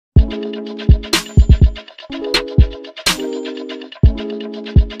Hi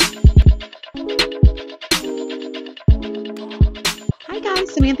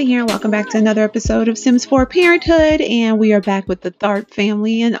guys, Samantha here. Welcome back to another episode of Sims 4 Parenthood, and we are back with the Tharp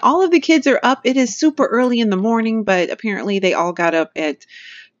family, and all of the kids are up. It is super early in the morning, but apparently they all got up at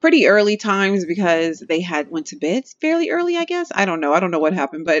pretty early times because they went to bed fairly early, I guess. I don't know what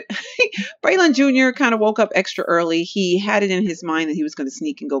happened, but Braylon Jr. kind of woke up extra early. He had it in his mind that he was going to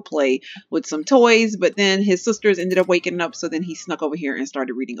sneak and go play with some toys, but then his sisters ended up waking up, so then he snuck over here and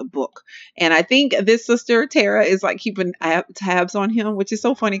started reading a book. And I think this sister, Tara, is like keeping tabs on him, which is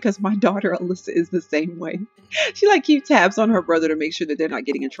so funny because my daughter, Alyssa, is the same way. She like keeps tabs on her brother to make sure that they're not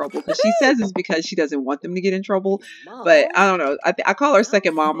getting in trouble, because she says it's because she doesn't want them to get in trouble. But I don't know. I call her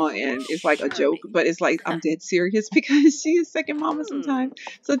second mama, and it's like a joke, but it's like I'm dead serious because she is second mama sometimes.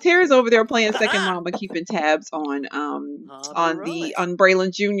 So Tara's over there playing second mama, keeping tabs on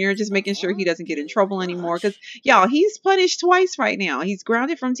Braylon Jr., just making sure he doesn't get in trouble anymore. Because y'all, he's punished twice right now. He's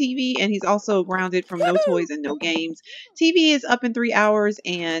grounded from TV, and he's also grounded from no toys and no games. TV is up in 3 hours,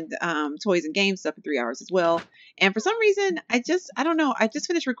 and toys and games up in 3 hours as well. And for some reason, I don't know. I just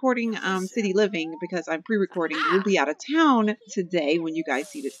finished recording City Living because I'm pre-recording. We'll be out of town today when you guys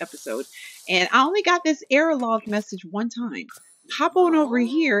see this episode. And I only got this error log message one time. Hop on over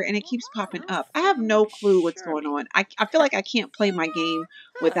here and it keeps popping up. I have no clue what's going on. I feel like I can't play my game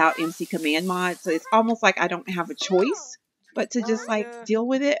without MC Command Mod. So it's almost like I don't have a choice but to just like deal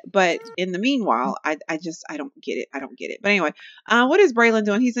with it. But in the meanwhile, I don't get it. I don't get it. But anyway, what is Braylon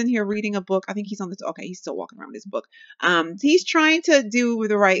doing? He's in here reading a book. I think he's on this. Okay, he's still walking around with his book. He's trying to do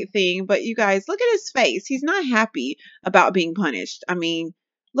the right thing, but you guys, look at his face. He's not happy about being punished. I mean,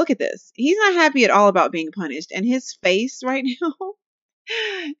 look at this. He's not happy at all about being punished, and his face right now,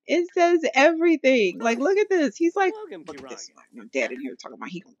 it says everything. Like, look at this. He's like, look at this. You know, Dad in here talking about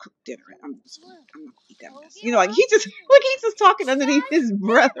he gonna cook dinner. I'm not gonna eat that mess. You know, like he's just talking underneath his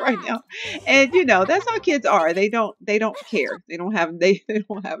breath right now. And you know, that's how kids are. They don't care. They don't have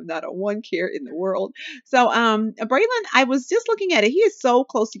not a one care in the world. So Braylon, I was just looking at it. He is so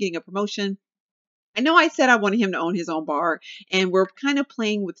close to getting a promotion. I know I said I wanted him to own his own bar, and we're kind of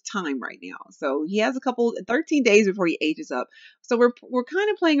playing with time right now. So he has 13 days before he ages up. So we're kind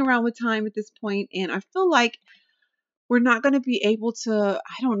of playing around with time at this point, and I feel like we're not going to be able to,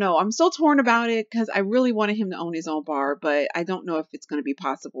 I don't know. I'm so torn about it because I really wanted him to own his own bar, but I don't know if it's going to be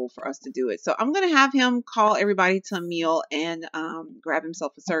possible for us to do it. So I'm going to have him call everybody to a meal and grab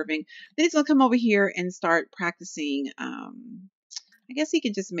himself a serving. Then he's going to come over here and start practicing. I guess he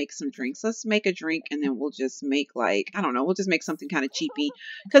could just make some drinks. Let's make a drink, and then we'll just make like, I don't know, we'll just make something kind of cheapy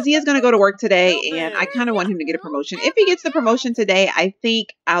because he is going to go to work today, and I kind of want him to get a promotion. If he gets the promotion today, I think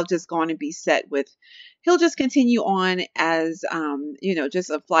I'll just go on and be set with, he'll just continue on as, you know, just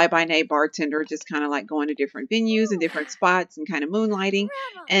a fly-by-night bartender, just kind of like going to different venues and different spots and kind of moonlighting.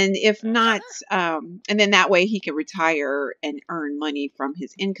 And if not, and then that way he can retire and earn money from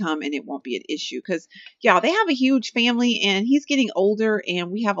his income, and it won't be an issue because, y'all, they have a huge family, and he's getting older,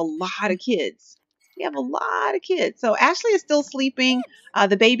 and we have a lot of kids. We have a lot of kids. So Ashleigh is still sleeping.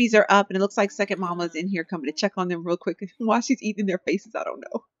 The babies are up, and it looks like second mama's in here coming to check on them real quick while she's eating their faces. I don't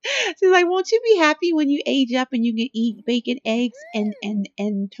know. She's like, won't you be happy when you age up and you can eat bacon, eggs,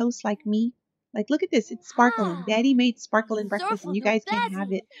 and toast like me? Like, look at this. It's sparkling. Daddy made sparkling breakfast, and you guys can't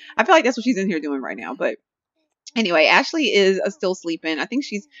have it. I feel like that's what she's in here doing right now. But anyway, Ashleigh is still sleeping. I think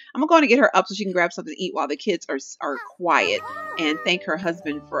I'm going to get her up so she can grab something to eat while the kids are quiet, and thank her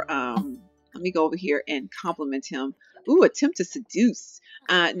husband for, let me go over here and compliment him. Ooh, attempt to seduce.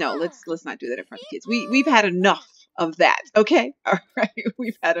 No, let's not do that in front of the kids. We've had enough of that. Okay. All right.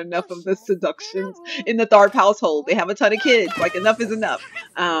 We've had enough of the seductions in the Tharp household. They have a ton of kids. Like, enough is enough.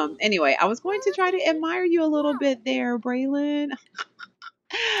 Anyway, I was going to try to admire you a little bit there, Braylon.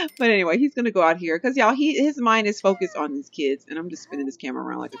 But anyway, he's going to go out here because, y'all, his mind is focused on these kids. And I'm just spinning this camera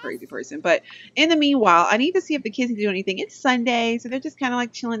around like a crazy person. But in the meanwhile, I need to see if the kids can do anything. It's Sunday, so they're just kind of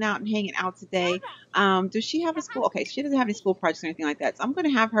like chilling out and hanging out today. Does she have a school? Okay, she doesn't have any school projects or anything like that. So I'm going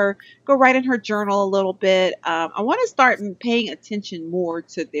to have her go write in her journal a little bit. I want to start paying attention more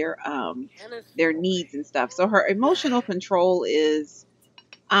to their needs and stuff. So her emotional control is...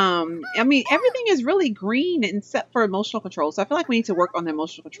 I mean, everything is really green except for emotional control. So I feel like we need to work on the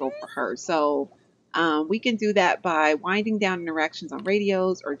emotional control for her. So we can do that by winding down interactions on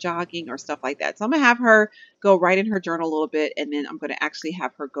radios or jogging or stuff like that. So I'm going to have her go write in her journal a little bit. And then I'm going to actually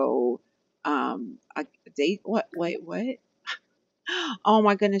have her go a date. What? Wait, what? Oh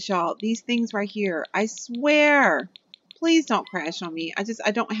my goodness, y'all. These things right here. I swear. Please don't crash on me.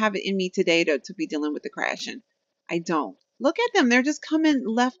 I don't have it in me today to be dealing with the crashing. I don't. Look at them. They're just coming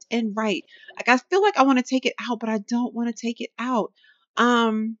left and right. Like, I feel like I want to take it out, but I don't want to take it out.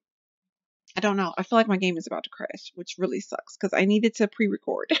 I don't know. I feel like my game is about to crash, which really sucks because I needed to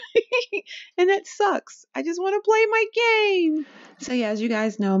pre-record. And it sucks. I just want to play my game. So yeah, as you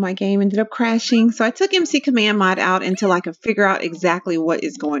guys know, my game ended up crashing. So I took MC Command Mod out until I could figure out exactly what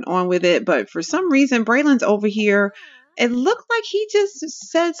is going on with it. But for some reason, Braylon's over here. It looked like he just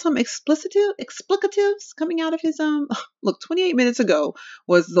said some explicatives coming out of his look, 28 minutes ago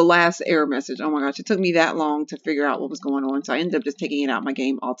was the last error message. Oh my gosh, it took me that long to figure out what was going on. So I ended up just taking it out of my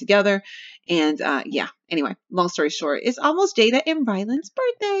game altogether. And yeah, anyway, long story short, it's almost Jada and Braylon's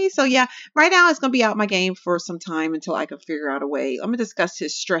birthday. So yeah, right now it's going to be out my game for some time until I can figure out a way. I'm going to discuss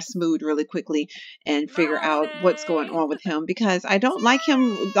his stress mood really quickly and figure out what's going on with him because I don't like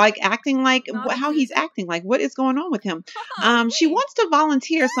him like acting like how he's acting. Like, what is going on with him? She wants to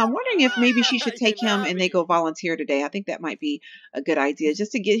volunteer, so I'm wondering if maybe she should take him and they go volunteer today. I think that might be a good idea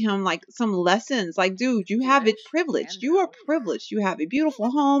just to get him like some lessons. Like, dude, you have it privileged. You are privileged. You have a beautiful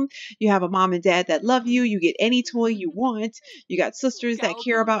home. You have a mom and dad that love you. You get any toy you want. You got sisters that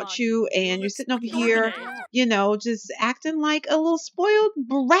care about you, and you're sitting over here, you know, just acting like a little spoiled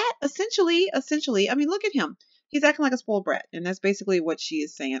brat, essentially. I mean, look at him. He's acting like a spoiled brat, and that's basically what she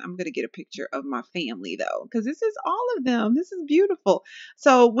is saying. I'm going to get a picture of my family, though, because this is all of them. This is beautiful.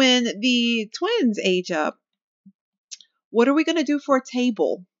 So when the twins age up, what are we going to do for a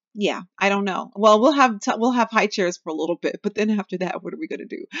table? Yeah, I don't know. Well, we'll have high chairs for a little bit, but then after that, what are we going to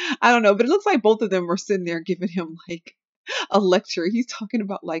do? I don't know, but it looks like both of them are sitting there giving him like a lecture. He's talking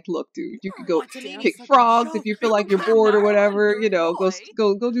about like, look, dude, you could go pick frogs if you feel like you're bored or whatever, you know,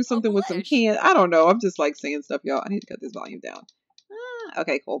 go do something with some cans. I don't know. I'm just like saying stuff, y'all. I need to cut this volume down.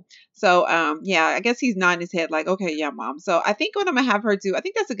 Okay, cool. So, yeah, I guess he's nodding his head like, okay, yeah, mom. So I think what I'm gonna have her do, I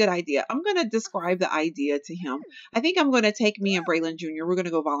think that's a good idea. I'm gonna describe the idea to him. I think I'm gonna take me and Braylon Jr. We're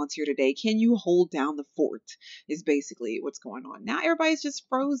gonna go volunteer today. Can you hold down the fort? Is basically what's going on. Now everybody's just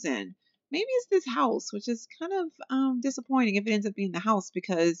frozen. Maybe it's this house, which is kind of disappointing if it ends up being the house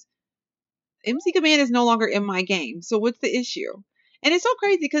because MC Command is no longer in my game. So what's the issue? And it's so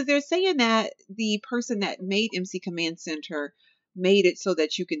crazy because they're saying that the person that made MC Command Center made it so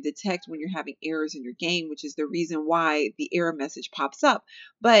that you can detect when you're having errors in your game, which is the reason why the error message pops up,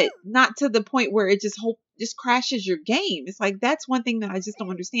 but not to the point where it just crashes your game. It's like, that's one thing that I just don't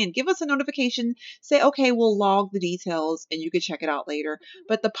understand. Give us a notification, say, okay, we'll log the details and you can check it out later.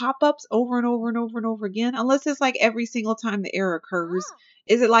 But the pop-ups over and over and over and over again, unless it's like every single time the error occurs,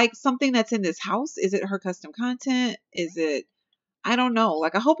 is it like something that's in this house? Is it her custom content? Is it, I don't know.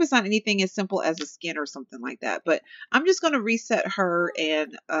 Like, I hope it's not anything as simple as a skin or something like that. But I'm just going to reset her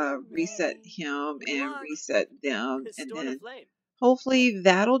and reset him and reset them. And then hopefully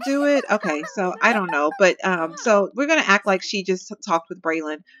that'll do it. Okay, so I don't know. But so we're going to act like she just talked with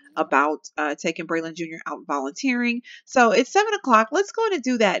Braylon about taking Braylon Jr. out volunteering. So it's 7 o'clock. Let's go and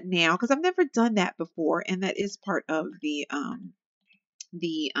do that now because I've never done that before. And that is part of the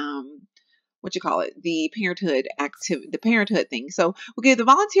what you call it, the parenthood thing. So, okay, the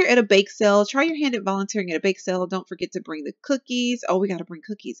volunteer at a bake sale. Try your hand at volunteering at a bake sale. Don't forget to bring the cookies. Oh, we got to bring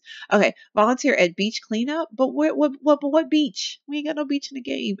cookies. Okay, volunteer at beach cleanup. But what beach? We ain't got no beach in the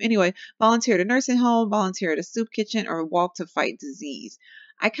game. Anyway, volunteer at a nursing home, volunteer at a soup kitchen, or walk to fight disease.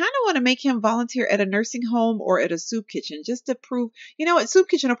 I kind of want to make him volunteer at a nursing home or at a soup kitchen just to prove, you know what, soup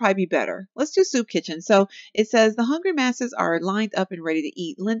kitchen will probably be better. Let's do soup kitchen. So it says the hungry masses are lined up and ready to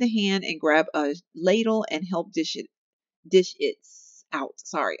eat. Lend a hand and grab a ladle and help dish it out.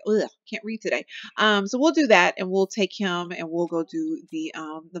 Sorry. Ugh, can't read today. So we'll do that and we'll take him and we'll go do the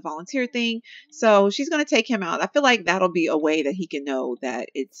volunteer thing. So she's going to take him out. I feel like that'll be a way that he can know that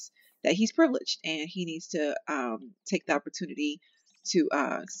he's privileged and he needs to take the opportunity to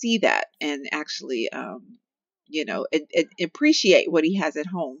see that and actually you know, appreciate what he has at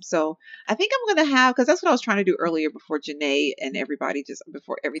home. So I think I'm going to have, because that's what I was trying to do earlier before Janae and everybody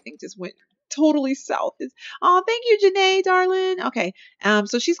before everything just went totally south. Oh, thank you, Janae, darling. Okay.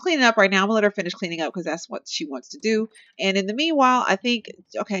 So she's cleaning up right now. I'm gonna let her finish cleaning up because that's what she wants to do. And in the meanwhile, I think,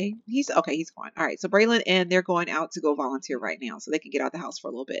 he's gone. All right. So Braylon and they're going out to go volunteer right now so they can get out the house for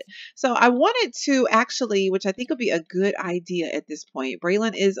a little bit. So I wanted to actually, which I think would be a good idea at this point.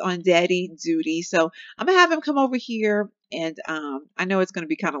 Braylon is on daddy duty. So I'm gonna have him come over here and I know it's going to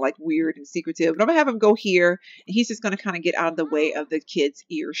be kind of like weird and secretive, but I'm going to have him go here and he's just going to kind of get out of the way of the kids'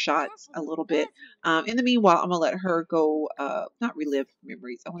 earshots a little bit. In the meanwhile, I'm going to let her go, not relive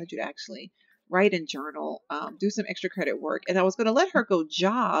memories. I wanted you to actually write and journal, do some extra credit work. And I was going to let her go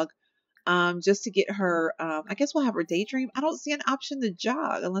jog just to get her, I guess we'll have her daydream. I don't see an option to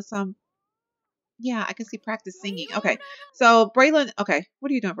jog unless I'm Yeah, I can see practice singing. Okay. So Braylon, okay,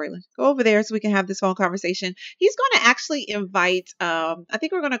 what are you doing, Braylon? Go over there so we can have this phone conversation. He's gonna actually invite I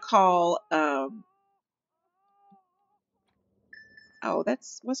think we're gonna call oh,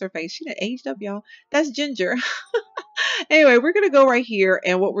 that's what's her face? She done aged up, y'all. That's Ginger. Anyway, we're gonna go right here,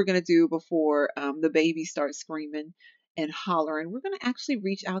 and what we're gonna do before the baby starts screaming and hollering, we're gonna actually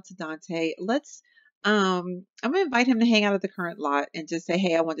reach out to Dante. Let's I'm gonna invite him to hang out at the current lot and just say,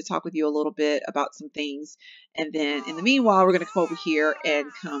 hey, I want to talk with you a little bit about some things. And then in the meanwhile, we're gonna come over here and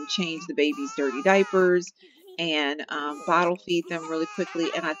come change the baby's dirty diapers and bottle feed them really quickly.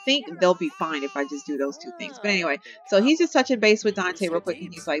 And I think they'll be fine if I just do those two things. But anyway, so he's just touching base with Dante real quick,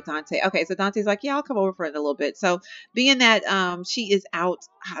 and he's like, Dante, okay, so Dante's like, yeah, I'll come over for it in a little bit. So being that she is out,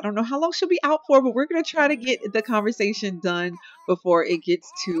 I don't know how long she'll be out for, but we're gonna try to get the conversation done before it gets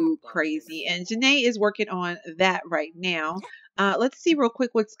too crazy. And Janae is working on that right now. Let's see real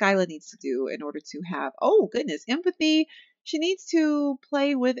quick what Skyla needs to do in order to have, oh goodness, empathy. She needs to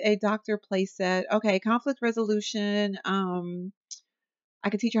play with a doctor playset. Okay, conflict resolution. I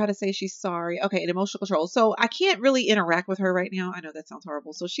can teach her how to say she's sorry. Okay, and emotional control. So I can't really interact with her right now. I know that sounds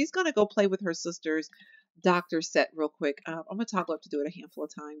horrible. So she's gonna go play with her sister's doctor set real quick. I'm gonna toggle up to do it a handful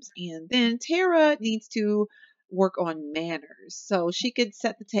of times, and then Tara needs to work on manners. So she could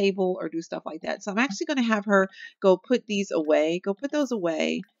set the table or do stuff like that. So I'm actually gonna have her go put these away. Go put those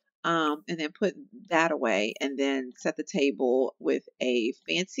away. And then put that away, and then set the table with a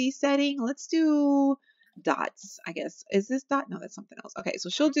fancy setting. Let's do dots, I guess. Is this dot? No, that's something else. Okay, so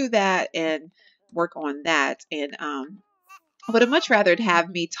she'll do that and work on that. And I would have much rather have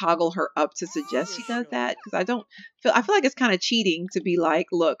me toggle her up to suggest she does that, because I feel like it's kind of cheating to be like,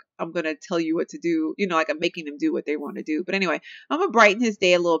 look, I'm gonna tell you what to do, like I'm making them do what they want to do. But anyway, I'm gonna brighten his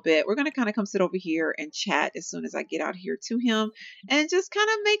day a little bit. We're gonna kind of come sit over here and chat as soon as I get out here to him, and just kind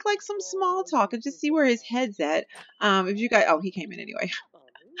of make like some small talk and just see where his head's at. If you guys, oh, he came in anyway.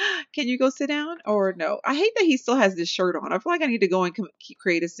 Can you go sit down or no? I hate that he still has this shirt on. I feel like I need to go and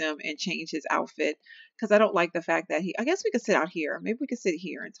create a sim and change his outfit, because I don't like the fact that I guess we could sit out here. Maybe we could sit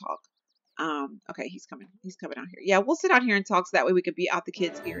here and talk. Okay, he's coming. He's coming out here. Yeah, we'll sit out here and talk so that way we could be out the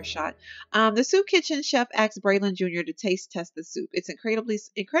kids' earshot. The soup kitchen chef asks Braylon Jr. to taste test the soup. It's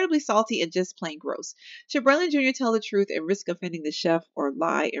incredibly salty and just plain gross. Should Braylon Jr. tell the truth and risk offending the chef, or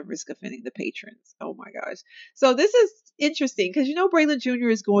lie and risk offending the patrons? Oh my gosh. So this is interesting because Braylon Jr.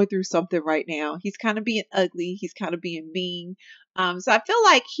 is going through something right now. He's kind of being ugly. He's kind of being mean. So I feel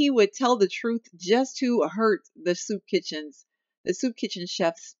like he would tell the truth just to hurt the soup kitchen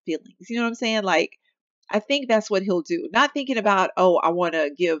chef's feelings. You know what I'm saying? Like, I think that's what he'll do. Not thinking about, oh, I want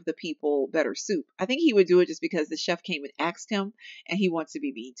to give the people better soup. I think he would do it just because the chef came and asked him and he wants to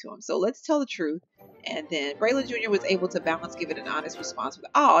be mean to him. So let's tell the truth. And then Braylon Jr. was able to balance, give it an honest response with,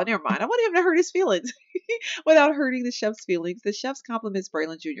 oh, never mind. I want him to hurt his feelings without hurting the chef's feelings. The chef compliments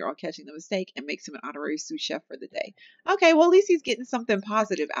Braylon Jr. on catching the mistake and makes him an honorary sous chef for the day. Okay, well, at least he's getting something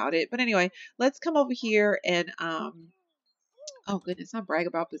positive out of it. But anyway, let's come over here and, oh goodness, not brag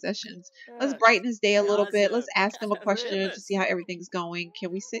about possessions. Let's brighten his day a little bit. Let's ask him a question to see how everything's going.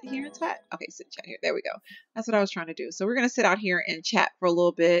 Can we sit here and chat? Okay, sit and chat here. There we go. That's what I was trying to do. So we're going to sit out here and chat for a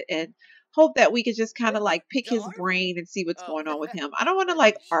little bit and hope that we could just kind of like pick his brain and see what's going on with him. I don't want to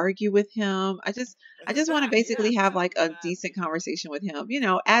like argue with him. I just want to basically have like a decent conversation with him,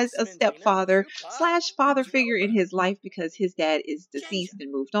 as a stepfather / father figure in his life, because his dad is deceased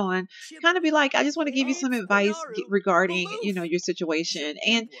and moved on. Kind of be like, I just want to give you some advice regarding, your situation.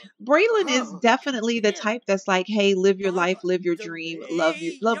 And Braylon is definitely the type that's like, hey, live your life, live your dream, love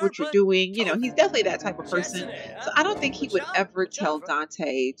what you're doing. He's definitely that type of person. So I don't think he would ever tell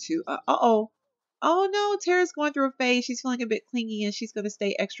Dante to, oh no, Tara's going through a phase. She's feeling a bit clingy and she's going to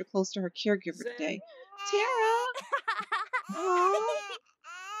stay extra close to her caregiver today. Tara! Aww.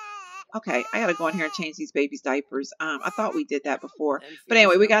 Okay, I gotta go in here and change these babies' diapers. I thought we did that before, but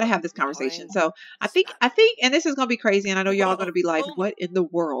anyway, we gotta have this conversation. So I think, and this is gonna be crazy, and I know y'all are gonna be like, "What in the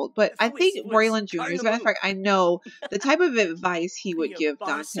world?" But I think Braylon Jr. As a matter of fact, I know the type of advice he would give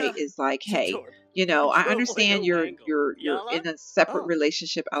Dante is like, "Hey, I understand you're in a separate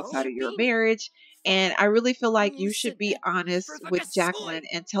relationship outside of your marriage, and I really feel like you should be honest with Jacqueline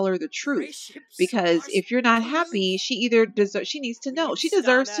and tell her the truth, because if you're not happy, she needs to know. She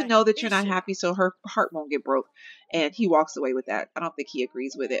deserves to know that you're not happy, so her heart won't get broke." And he walks away with that. I don't think he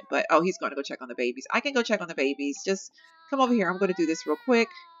agrees with it, but he's going to go check on the babies. I can go check on the babies. Just come over here. I'm going to do this real quick.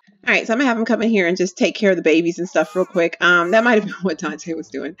 All right, so I'm gonna have him come in here and just take care of the babies and stuff real quick. That might have been what Dante was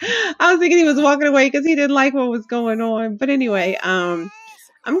doing. I was thinking he was walking away because he didn't like what was going on. But anyway, I'm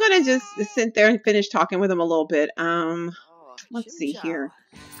gonna just sit there and finish talking with him a little bit. let's see here.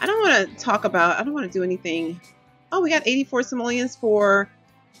 I don't want to do anything. Oh, we got 84 simoleons for,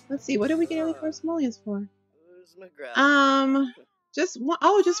 let's see, what did we get 84 simoleons for? Just one,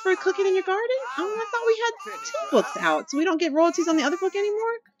 oh, just for cooking in your garden? Oh, I thought we had 2 books out, so we don't get royalties on the other book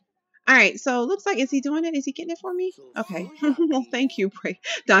anymore? All right, so looks like, is he doing it? Is he getting it for me? Okay. Well, thank you,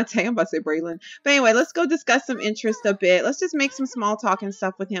 Dante. I'm about to say Braylon. But anyway, let's go discuss some interest a bit. Let's just make some small talk and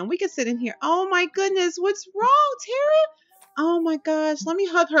stuff with him. We can sit in here. Oh, my goodness. What's wrong, Tara? Oh, my gosh. Let me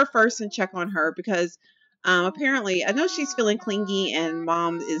hug her first and check on her because apparently I know she's feeling clingy and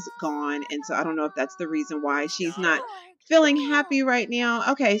mom is gone. And so I don't know if that's the reason why she's not feeling happy right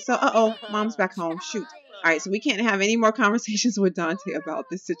now. Okay, so, uh-oh, mom's back home. Shoot. All right, so we can't have any more conversations with Dante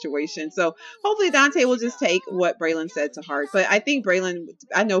about this situation. So hopefully Dante will just take what Braylon said to heart. But I think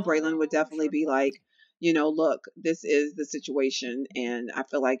I know Braylon would definitely be like, you know, look, this is the situation, and I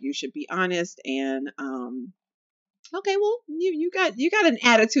feel like you should be honest. And okay, well, you got an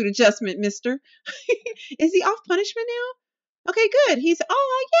attitude adjustment, mister. Is he off punishment now? Okay, good.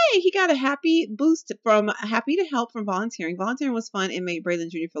 Oh, yay. He got a happy boost from happy to help from volunteering. Volunteering was fun and made Braylon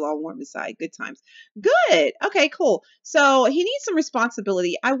Jr. feel all warm inside. Good times. Good. Okay, cool. So he needs some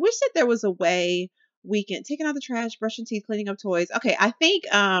responsibility. I wish that there was a way we can taking out the trash, brushing teeth, cleaning up toys. Okay, I think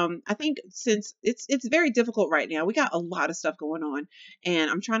since it's very difficult right now, we got a lot of stuff going on, and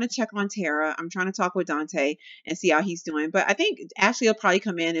I'm trying to check on Tara. I'm trying to talk with Dante and see how he's doing. But I think Ashleigh will probably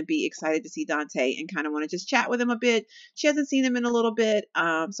come in and be excited to see Dante and kind of want to just chat with him a bit. She hasn't seen him in a little bit,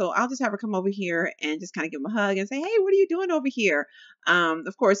 so I'll just have her come over here and just kind of give him a hug and say, hey, what are you doing over here?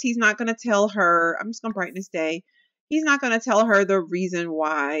 Of course, he's not going to tell her. I'm just going to brighten his day. He's not going to tell her the reason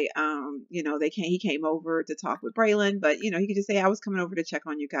why, you know, he came over to talk with Braylon, but, you know, he could just say, I was coming over to check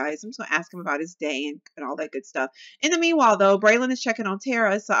on you guys. I'm just going to ask him about his day and all that good stuff. In the meanwhile, though, Braylon is checking on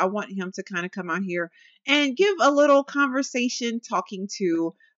Tara, so I want him to kind of come out here and give a little conversation talking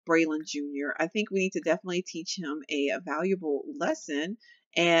to Braylon Jr. I think we need to definitely teach him a valuable lesson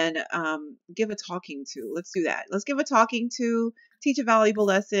and give a talking to. Let's do that. Let's give a talking to, teach a valuable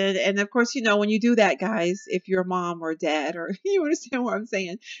lesson. And of course, you know, when you do that, guys, if you're a mom or a dad, or you understand what I'm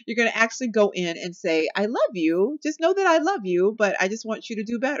saying, you're going to actually go in and say, I love you. Just know that I love you, but I just want you to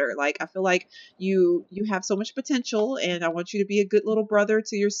do better. Like, I feel like you have so much potential, and I want you to be a good little brother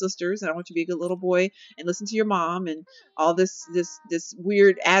to your sisters, and I want you to be a good little boy and listen to your mom, and all this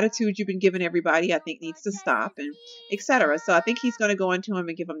weird attitude you've been giving everybody, I think needs to stop, and etc. So I think he's going to go into him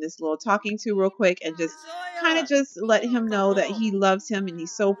and give him this little talking to real quick and just kind of just let him know that he loves him and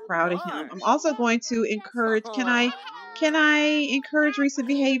he's so proud of him. I'm also going to encourage, can I encourage recent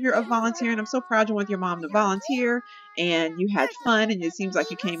behavior of volunteering? I'm so proud you went with your mom to volunteer and you had fun, and it seems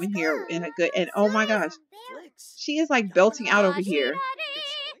like you came in here in a good, and oh my gosh, she is like belting out over here.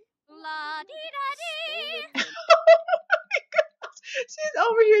 She's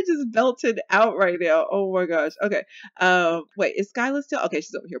over here just belted out right now. Oh my gosh. Okay. Wait, is Skylar still? Okay,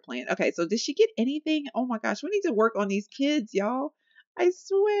 she's over here playing. Okay, so did she get anything? Oh my gosh, we need to work on these kids, y'all. I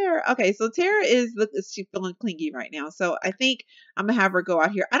swear. Okay, so Tara is she's feeling clingy right now. So I think I'm gonna have her go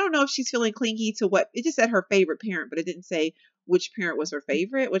out here. I don't know if she's feeling clingy to what, it just said her favorite parent, but it didn't say which parent was her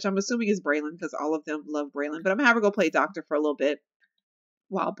favorite, which I'm assuming is Braylon because all of them love Braylon. But I'm gonna have her go play doctor for a little bit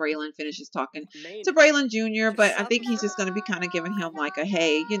while Braylon finishes talking to Braylon Jr. But I think he's just going to be kind of giving him like a,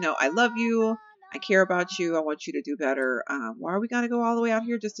 hey, you know, I love you. I care about you. I want you to do better. Why are we going to go all the way out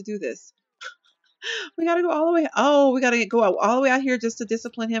here just to do this? We got to go all the way. Oh, we got to go all the way out here just to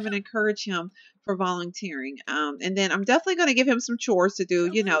discipline him and encourage him for volunteering. And then I'm definitely going to give him some chores to do.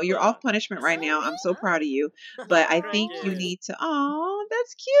 You know, you're off punishment right now. I'm so proud of you. But I think you need to, oh,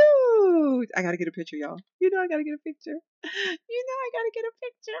 that's cute. I got to get a picture, y'all. You know, I got to get a picture. You know, I got to get a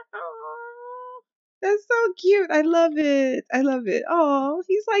picture. Oh, that's so cute. I love it. I love it. Oh,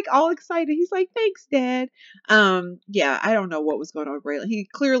 he's like all excited. He's like, thanks, Dad. Yeah, I don't know what was going on with Braylon. He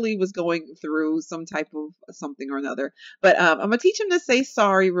clearly was going through some type of something or another. But I'm gonna teach him to say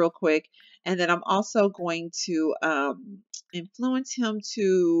sorry real quick, and then I'm also going to influence him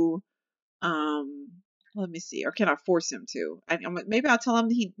to let me see, or can I force him to? Maybe I'll tell him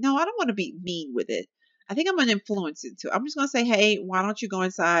no, I don't want to be mean with it. I think I'm gonna influence it too. I'm just gonna say, hey, why don't you go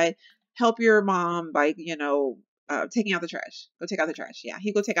inside, help your mom by, you know, taking out the trash. Go take out the trash. Yeah,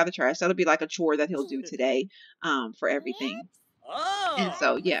 he go take out the trash. That'll be like a chore that he'll do today, for everything. And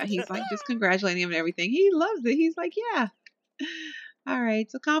so, yeah, he's like just congratulating him and everything. He loves it. He's like, yeah. All right.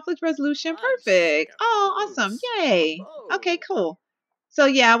 So conflict resolution. Perfect. Oh, awesome. Yay. Okay, cool. So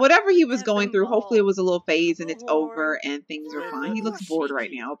yeah, whatever he was going through, hopefully it was a little phase and it's over and things are fine. He looks bored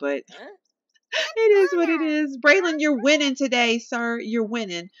right now, but it is what it is. Braylon, you're winning today, sir. You're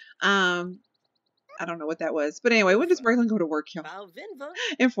winning. I don't know what that was. But anyway, when does Braylon go to work, y'all?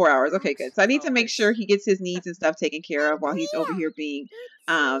 In 4 hours. Okay, good. So I need to make sure he gets his needs and stuff taken care of while he's over here being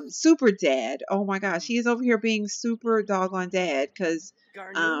super dad. Oh my gosh, he is over here being super doggone dad because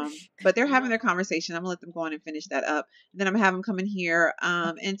but they're having their conversation. I'm gonna let them go on and finish that up. And then I'm gonna have them come in here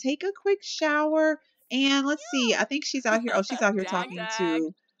and take a quick shower. And let's see, I think she's out here. Oh, she's out here talking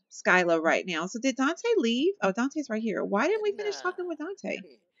to Skyla right now. So did Dante leave? Oh, Dante's right here. Why didn't we finish talking with Dante?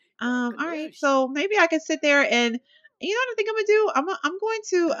 All right. So maybe I could sit there and you know what I think I'm gonna do? I'm going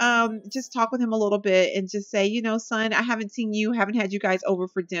to just talk with him a little bit and just say, you know, son, I haven't seen you, haven't had you guys over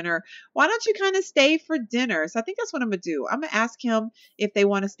for dinner. Why don't you kind of stay for dinner? So I think that's what I'm gonna do. I'm gonna ask him if they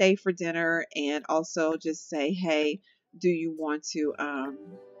want to stay for dinner and also just say, hey, do you want to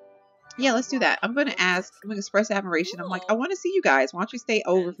yeah, let's do that. I'm going to ask, I'm going to express admiration. I'm like, I want to see you guys. Why don't you stay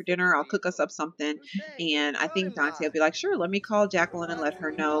over for dinner? I'll cook us up something. And I think Dante will be like, sure, let me call Jacqueline and let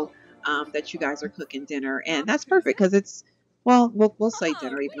her know that you guys are cooking dinner. And that's perfect because it's, well, we'll say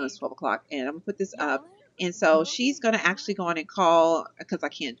dinner even though it's 12 o'clock. And I'm going to put this up. And so she's going to actually go on and call, because I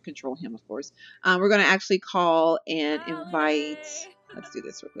can't control him, of course. We're going to actually call and invite, let's do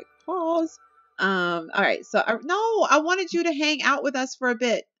this real quick. Pause. All right. So, no, I wanted you to hang out with us for a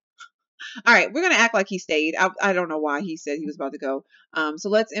bit. All right, we're gonna act like he stayed. I don't know why he said he was about to go. So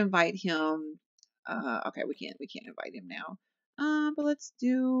let's invite him. Okay, we can't invite him now. But let's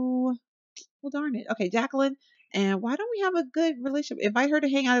do. Well, darn it. Okay, Jacqueline. And why don't we have a good relationship? Invite her to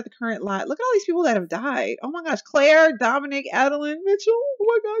hang out at the current lot. Look at all these people that have died. Oh my gosh, Claire, Dominic, Adeline, Mitchell. Oh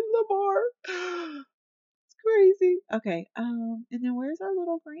my gosh, Lamar. It's crazy. Okay. And then where's our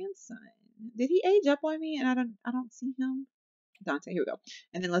little grandson? Did he age up on me? And I don't see him. Dante, here we go.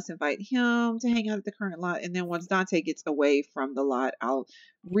 And then let's invite him to hang out at the current lot. And then once Dante gets away from the lot, I'll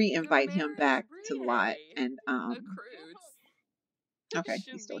re-invite him back to the lot. And okay,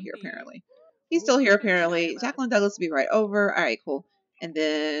 he's still here apparently. He's still here apparently. Jacqueline Douglas will be right over. All right, cool. And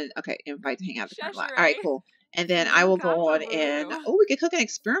then okay, invite to hang out at the current lot. All right, cool. And then I will go on and we could cook an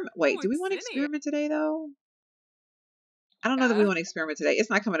experiment. Wait, do we want to experiment today though? I don't know that we want to experiment today. It's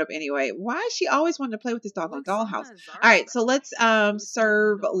not coming up anyway. Why is she always wanting to play with this doggone dollhouse? All right, so let's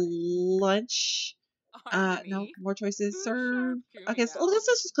serve lunch. No more choices. Serve. Okay, so let's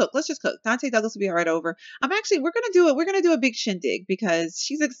just cook. Let's just cook. Dante Douglas will be right over. We're gonna do it. We're gonna do a big shindig because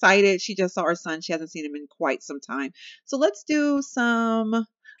she's excited. She just saw her son. She hasn't seen him in quite some time. So let's do some.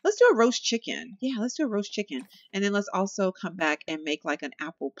 Let's do a roast chicken. Yeah, let's do a roast chicken. And then let's also come back and make like an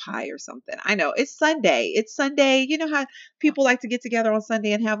apple pie or something. I know it's Sunday. It's Sunday. You know how people like to get together on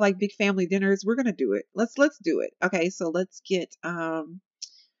Sunday and have like big family dinners. We're gonna do it. Let's do it. Okay, so let's get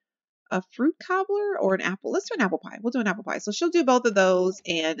a fruit cobbler or an apple. Let's do an apple pie. We'll do an apple pie. So she'll do both of those.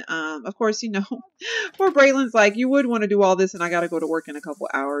 And of course, you know, poor Braylon's like, you would want to do all this and I got to go to work in a couple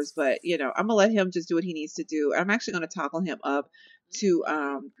hours. But, you know, I'm going to let him just do what he needs to do. I'm actually going to toggle him up to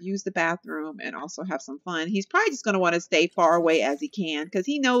use the bathroom and also have some fun. He's probably just going to want to stay far away as he can because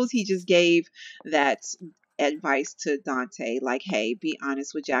he knows he just gave that advice to Dante, like, hey, be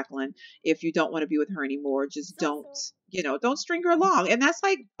honest with Jacqueline. If you don't want to be with her anymore, just don't, you know, don't string her along. And that's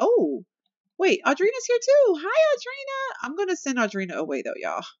like, oh, wait, Audrina's here too. Hi, Audrina. I'm going to send Audrina away though,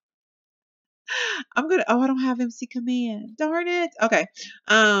 y'all. I don't have MC command. Darn it. Okay.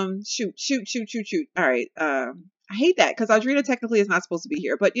 Shoot. All right. I hate that because Audrina technically is not supposed to be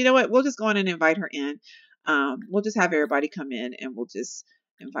here, but you know what? We'll just go on and invite her in. We'll just have everybody come in and we'll just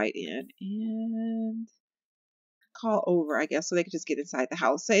invite in and call over, I guess, so they could just get inside the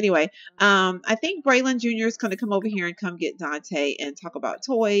house. So anyway, I think Braylon Jr. is going to come over here and come get Dante and talk about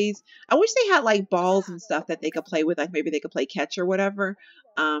toys. I wish they had like balls and stuff that they could play with, like maybe they could play catch or whatever.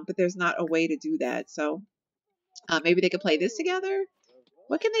 But there's not a way to do that. So maybe they could play this together.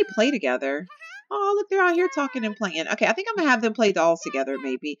 What can they play together? Oh, look, they're out here talking and playing. Okay, I think I'm going to have them play dolls together,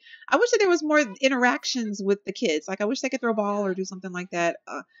 maybe. I wish that there was more interactions with the kids. Like, I wish they could throw a ball or do something like that.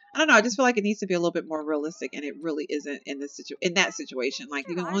 I don't know. I just feel like it needs to be a little bit more realistic, and it really isn't in that situation. Like,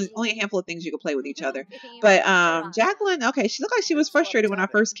 you can only a handful of things you can play with each other. But Jacqueline, okay, she looked like she was frustrated when I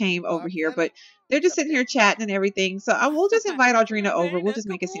first came over here, but they're just sitting here chatting and everything. So I will just invite Audrina over. We'll just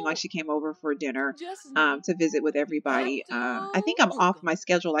make it seem like she came over for dinner to visit with everybody. I think I'm off my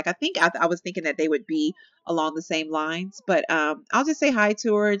schedule. Like, I was thinking that they would be along the same lines, but I'll just say hi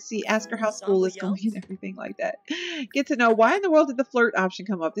to her and ask her how school is going and everything like that. Get to know why in the world did the flirt option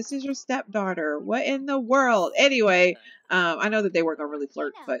come up. This is your stepdaughter. What in the world? Anyway, I know that they weren't gonna really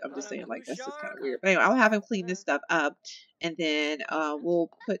flirt, but I'm just saying, like, that's just kind of weird. But anyway, I'll have him clean this stuff up, and then we'll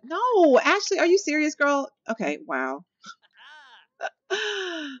put. No, Ashley, are you serious, girl? Okay, wow.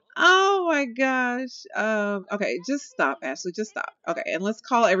 Oh my my gosh. Okay, just stop, Ashleigh. Just stop. Okay, and let's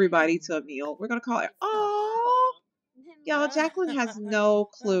call everybody to a meal. We're gonna call it. Oh, y'all, Jacqueline has no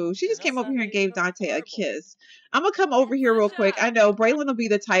clue. She just came over here and gave Dante a kiss. I'm gonna come over here real quick. I know Braylon will be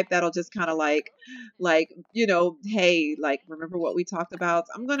the type that'll just kind of like, hey, like, remember what we talked about?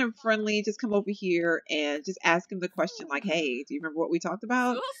 I'm gonna friendly just come over here and just ask him the question, like, hey, do you remember what we talked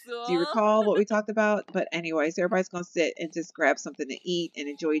about? Do you recall what we talked about? But anyways, everybody's gonna sit and just grab something to eat and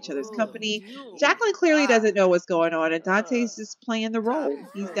enjoy each other's company. Jacqueline clearly doesn't know what's going on, and Dante's just playing the role.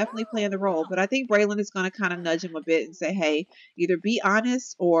 He's definitely playing the role. But I think Braylon is gonna kind of nudge him a bit and say, hey, either be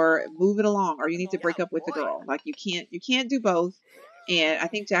honest or move it along, or you need to break up with the girl. Like, you can't do both. And I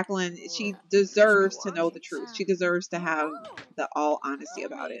think Jacqueline, she deserves to know the truth. She deserves to have the all honesty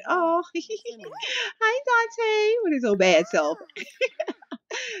about it. Oh, hi Dante, with his old bad self.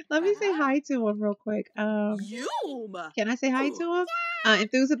 Let me say hi to him real quick. Can I say hi to him?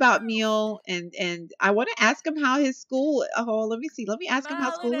 Enthused about meal, and I want to ask him how his school. Oh, let me see. Let me ask him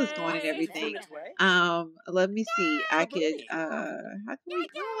how school is going and everything. Let me see. I could. How can we?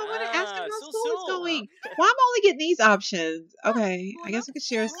 No, I want to ask him how school is going. Well, I'm only getting these options. Okay, I guess I could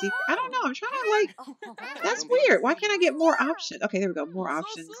share a secret. I don't know. I'm trying to like. That's weird. Why can't I get more options? Okay, there we go. More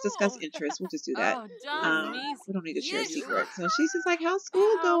options. Discuss interests. We'll just do that. We don't need to share a secret. So she's just like, how's school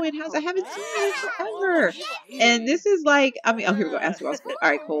going? I haven't seen you in forever. And this is like, I mean, oh, here we go. Ask about school. All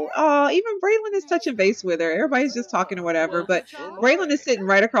right, cool. Oh, even Braylon is touching base with her. Everybody's just talking or whatever. But Braylon is sitting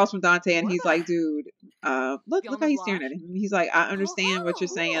right across from Dante, and he's like, dude, look how he's staring at him. He's like, I understand what you're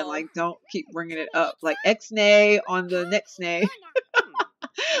saying. Like, don't keep bringing it up. Like, X-nay on the next nay.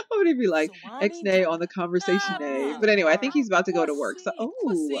 What would he be like? X-nay on the conversation nay. But anyway, I think he's about to go to work. So, oh,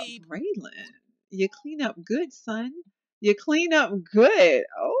 Braylon, you clean up good, son. You clean up good.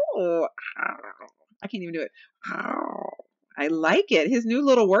 Oh, I can't even do it. I like it. His new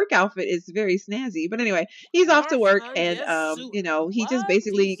little work outfit is very snazzy. But anyway, he's off to work, and he just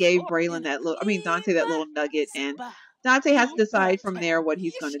basically gave Braylon Dante that little nugget, and Dante has to decide from there what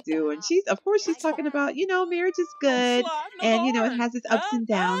he's going to do. And she's talking about, marriage is good, and it has its ups and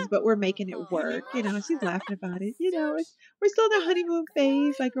downs, but we're making it work. She's laughing about it. We're still in the honeymoon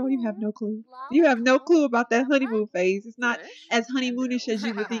phase. Like, girl, you have no clue. You have no clue about that honeymoon phase. It's not as honeymoonish as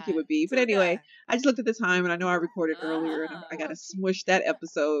you would think it would be. But anyway, I just looked at the time, and I know I recorded earlier, and I got to smush that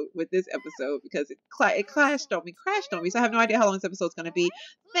episode with this episode because it crashed on me. So I have no idea how long this episode's going to be.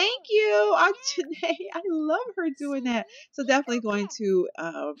 Thank you, Aunt Janae. I love her doing that. So definitely going to,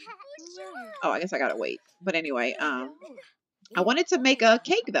 I guess I got to wait. But anyway, I wanted to make a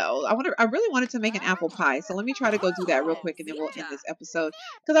cake though. I really wanted to make an apple pie. So let me try to go do that real quick, and then we'll end this episode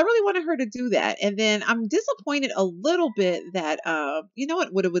because I really wanted her to do that. And then I'm disappointed a little bit that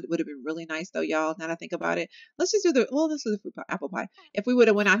what would have been really nice though, y'all. Now that I think about it, let's do the apple pie. If we would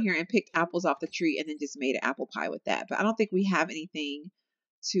have went out here and picked apples off the tree and then just made an apple pie with that. But I don't think we have anything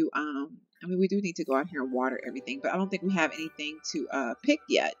to we do need to go out here and water everything, but I don't think we have anything to pick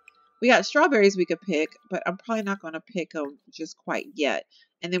yet. We got strawberries we could pick, but I'm probably not going to pick them just quite yet.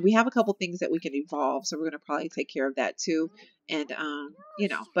 And then we have a couple things that we can evolve, so we're going to probably take care of that too. And,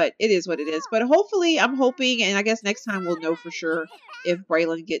 but it is what it is. But hopefully, I'm hoping, and I guess next time we'll know for sure if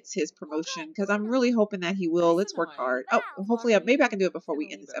Braylon gets his promotion, because I'm really hoping that he will. Let's work hard. Oh, hopefully, maybe I can do it before we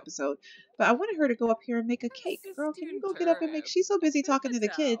end this episode. But I wanted her to go up here and make a cake. Girl, can you go get up and make? She's so busy talking to the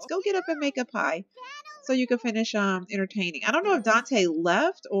kids. Go get up and make a pie so you can finish entertaining. I don't know if Dante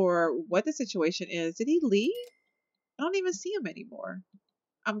left or what the situation is. Did he leave? I don't even see him anymore.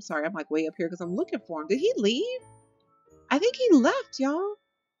 I'm sorry, I'm like way up here because I'm looking for him. Did he leave? I think he left, y'all.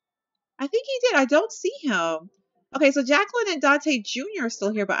 I think he did. I don't see him. Okay, so Jacqueline and Dante Jr. are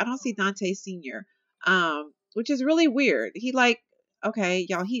still here, but I don't see Dante Sr. Which is really weird. Okay,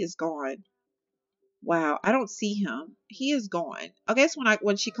 y'all, he is gone. Wow, I don't see him. He is gone. I guess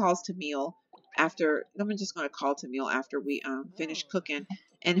when she calls to meal after, I'm just gonna call to meal after we finish cooking.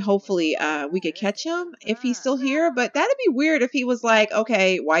 And hopefully we could catch him if he's still here. But that'd be weird if he was like,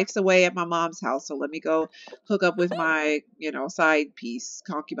 okay, wife's away at my mom's house, so let me go hook up with my, side piece,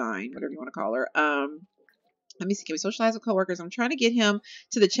 concubine, whatever you want to call her. Let me see. Can we socialize with coworkers? I'm trying to get him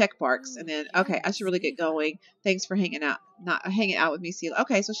to the check marks. And then, okay, I should really get going. Thanks for hanging out with me, Celia.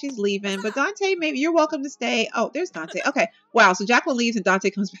 Okay, so she's leaving. But Dante, maybe you're welcome to stay. Oh, there's Dante. Okay. Wow. So Jacqueline leaves and Dante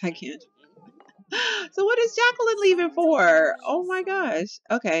comes back in. So what is Jacqueline leaving for? Oh my gosh.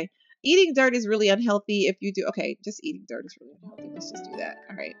 Okay. Eating dirt is really unhealthy if you do. Okay, just eating dirt is really unhealthy. Let's just do that.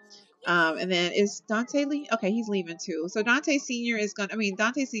 All right. And then is Dante leaving? Okay, he's leaving too. So Dante Sr. is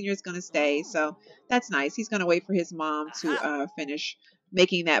gonna stay. So that's nice. He's gonna wait for his mom to finish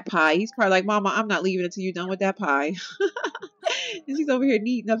making that pie. He's probably like, Mama, I'm not leaving until you're done with that pie. And she's over here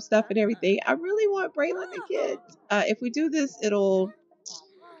kneading up stuff and everything. I really want Braylon to get, if we do this, it'll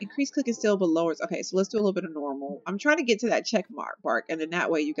increase clicking still, but lowers. Okay, so let's do a little bit of normal. I'm trying to get to that check mark, and then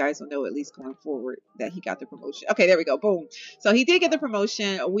that way you guys will know at least going forward that he got the promotion. Okay, there we go. Boom. So he did get the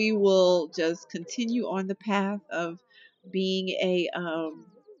promotion. We will just continue on the path of being a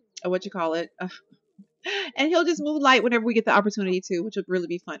what you call it, and he'll just move light whenever we get the opportunity to, which would really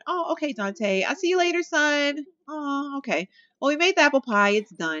be fun. Oh, okay, Dante. I'll see you later, son. Oh, okay. Well, we made the apple pie.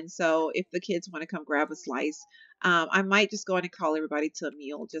 It's done. So if the kids want to come grab a slice, I might just go in and call everybody to a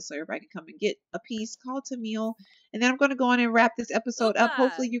meal just so everybody can come and get a piece, call to a meal. And then I'm going to go on and wrap this episode up.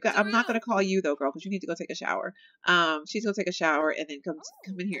 Hopefully you guys, I'm not going to call you though, girl, because you need to go take a shower. She's going to take a shower and then come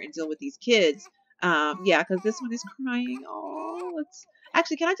in here and deal with these kids. Yeah, because this one is crying. Oh, let's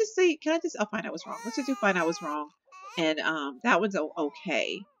actually, can I just say, I'll find out what's wrong. Let's just do find out what's wrong. And that one's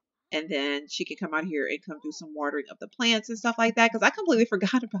okay. And then she can come out here and come do some watering of the plants and stuff like that. Because I completely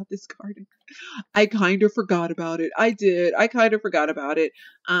forgot about this garden. I kind of forgot about it. I did. I kind of forgot about it.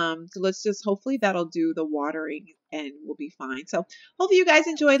 So let's just, hopefully that'll do the watering and we'll be fine. So hopefully you guys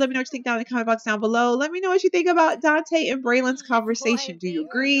enjoyed. Let me know what you think down in the comment box down below. Let me know what you think about Dante and Braylon's conversation. Do you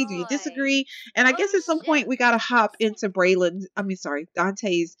agree? Do you disagree? And I guess at some point we got to hop into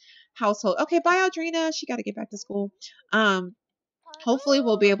Dante's household. Okay, bye, Audrina. She got to get back to school. Hopefully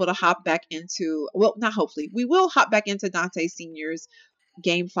we'll be able to hop back into, well, not hopefully, we will hop back into Dante Sr.'s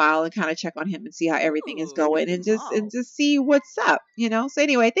game file and kind of check on him and see how everything is going and just see what's up, you know. So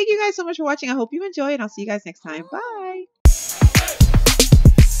anyway, thank you guys so much for watching. I hope you enjoy and I'll see you guys next time. Bye.